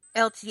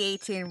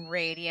LT18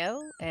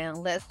 Radio, and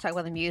let's talk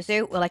about the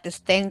music. We'd like to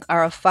thank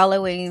our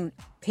following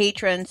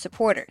patron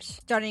supporters,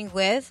 starting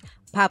with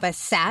Papa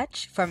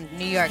Satch from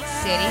New York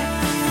City.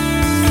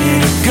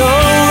 And it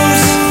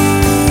goes,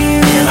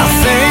 and I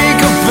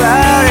think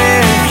about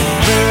it.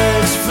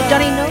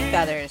 Johnny No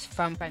Feathers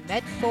from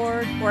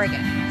Medford,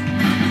 Oregon.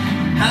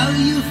 How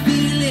you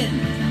feeling?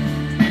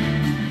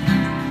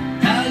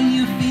 How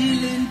you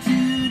feeling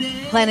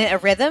today? Planet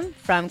of Rhythm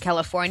from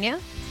California.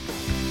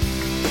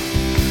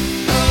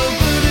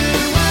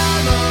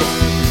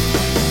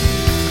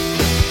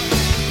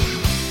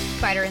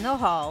 Fighter in the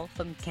Hall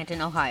from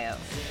Canton, Ohio.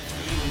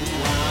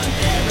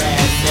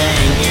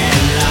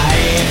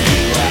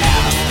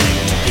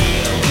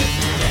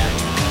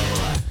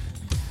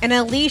 And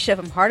Alicia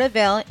from Heart of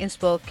Vale in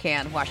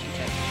Spokane,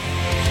 Washington.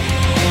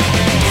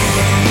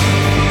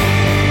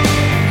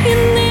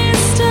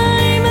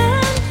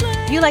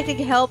 If you'd like to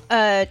help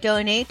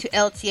donate to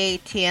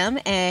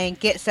LTATM and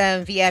get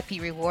some VIP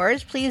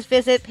rewards, please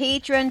visit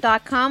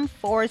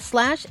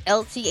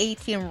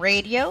patreon.com/LTATM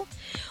radio,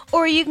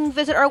 or you can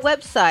visit our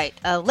website,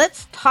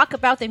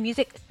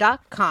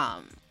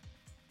 letstalkaboutthemusic.com.